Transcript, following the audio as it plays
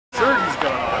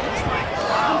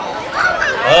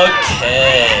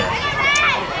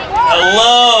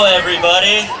Hello,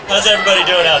 everybody. How's everybody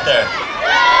doing out there?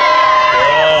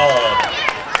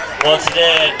 Good. Well,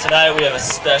 tonight we have a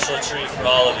special treat for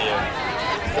all of you.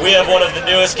 We have one of the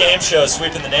newest game shows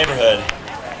sweeping the neighborhood,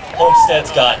 Homestead's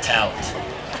Got Talent.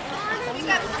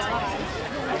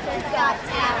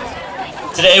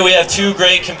 Today we have two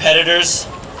great competitors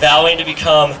vowing to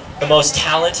become the most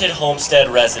talented Homestead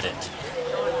resident.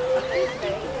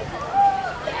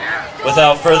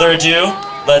 Without further ado,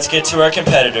 let's get to our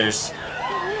competitors.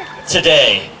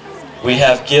 Today, we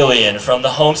have Gillian from the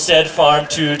Homestead Farm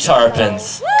 2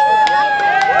 Tarpons.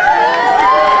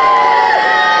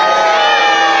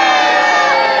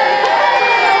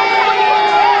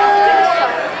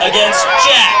 Against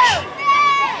Jack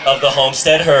of the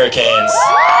Homestead Hurricanes.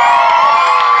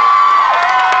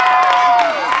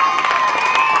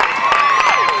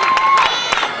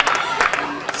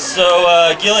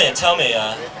 So, Gillian, tell me,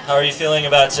 how are you feeling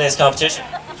about today's competition?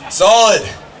 Solid.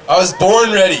 I was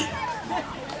born ready.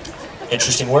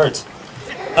 Interesting words.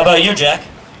 How about you, Jack?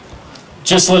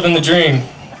 Just living the dream.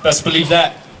 Best believe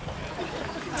that.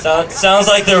 Sounds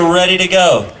like they're ready to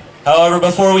go. However,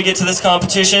 before we get to this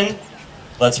competition,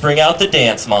 let's bring out the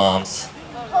dance moms.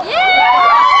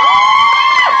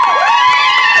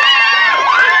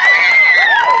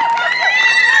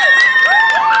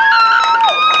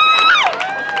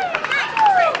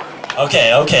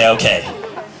 Okay.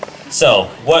 So,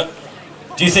 what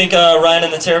do you think Ryan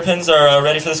and the Terrapins are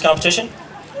ready for this competition?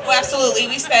 Oh, absolutely.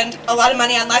 We spend a lot of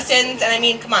money on lessons, and I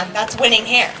mean, come on, that's winning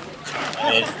hair. I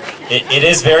mean, it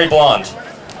is very blonde.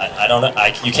 I don't know.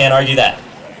 You can't argue that.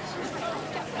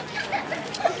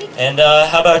 And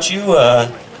how about you?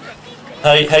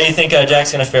 How do you think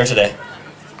Jack's gonna fare today?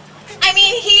 I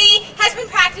mean, he has been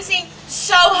practicing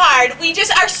so hard. We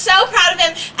just are so proud of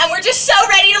him, and we're just so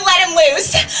ready to let him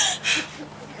loose.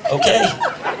 Okay.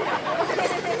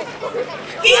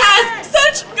 He has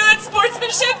such good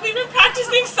sportsmanship. We've been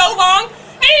practicing so long,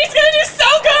 and he's gonna do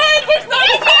so good. We're so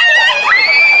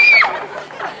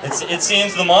excited. It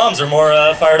seems the moms are more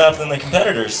fired up than the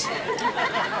competitors.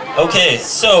 Okay,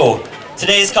 so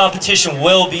today's competition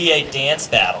will be a dance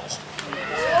battle.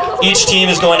 Each team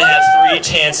is going to have 3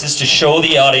 chances to show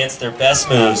the audience their best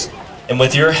moves, and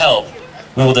with your help,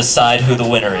 we will decide who the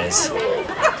winner is.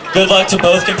 Good luck to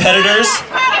both competitors.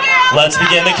 Let's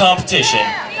begin the competition.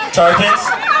 Tarpons,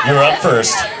 you're up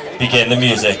first. Begin the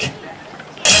music.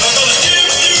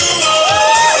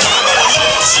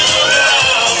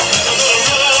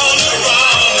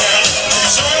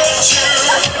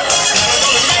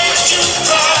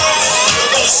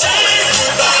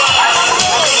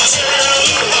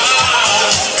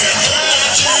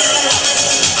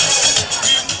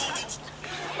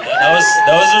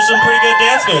 Those are some pretty good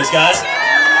dance moves, guys.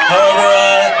 However,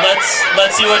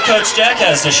 let's see what Coach Jack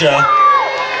has to show.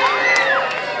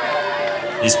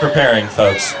 He's preparing,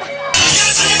 folks.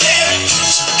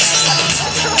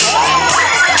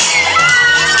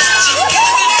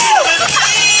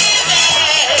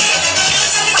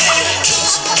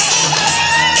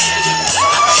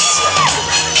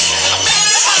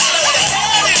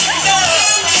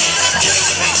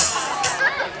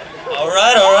 All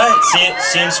right.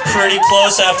 Seems pretty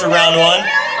close after round 1.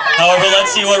 However,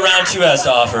 let's see what round 2 has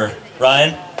to offer.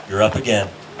 Ryan, you're up again.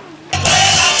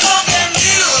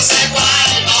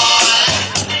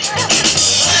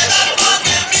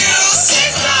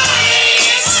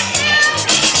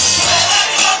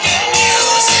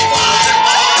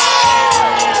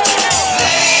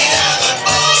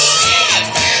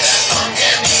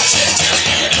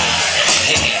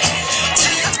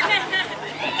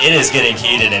 It is getting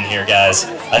heated in here, guys.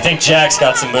 I think Jack's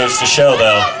got some moves to show,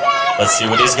 though. Let's see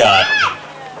what he's got.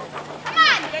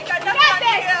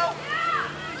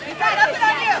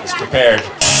 He's prepared.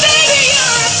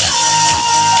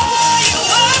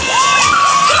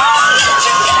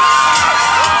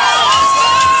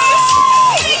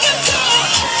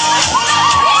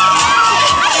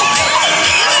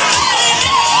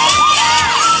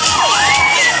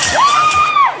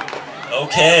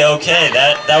 Okay,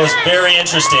 that was very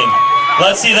interesting.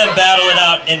 Let's see them battle it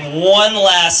out in one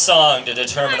last song to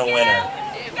determine a winner.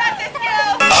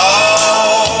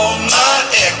 All my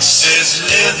exes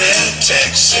live in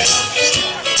Texas,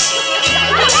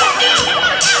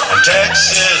 and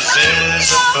Texas is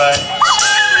a place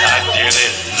I dearly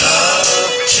love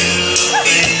to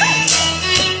be.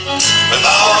 With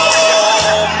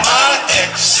all my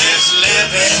exes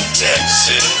live in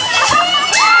Texas.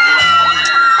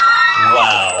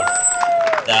 Wow,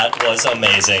 that was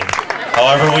amazing.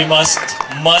 However, we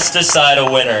must decide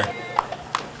a winner.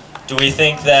 Do we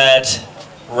think that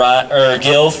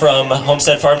Gil from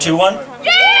Homestead Farm 2 won?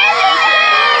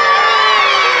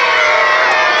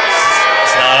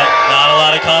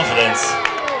 confidence.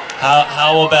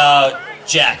 How about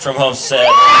Jack from Homestead?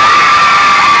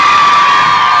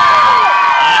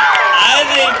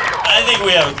 I think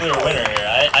we have a clear winner here.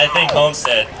 I think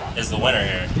Homestead is the winner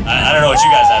here. I don't know what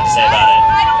you guys have to say about it.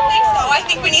 I don't think so. I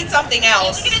think we need something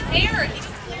else. Look at his hair. He just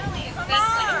clearly is this.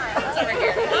 It's over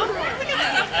here. Oh, look at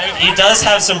that. He does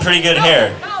have some pretty good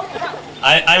hair.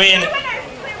 I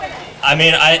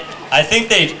think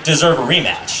they deserve a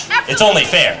rematch. It's only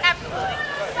fair.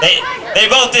 They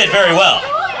both did very well.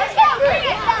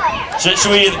 Should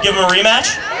we give them a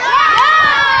rematch?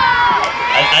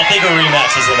 I think a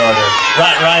rematch is in order.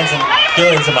 Ryan's and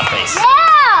Gillian's in my face.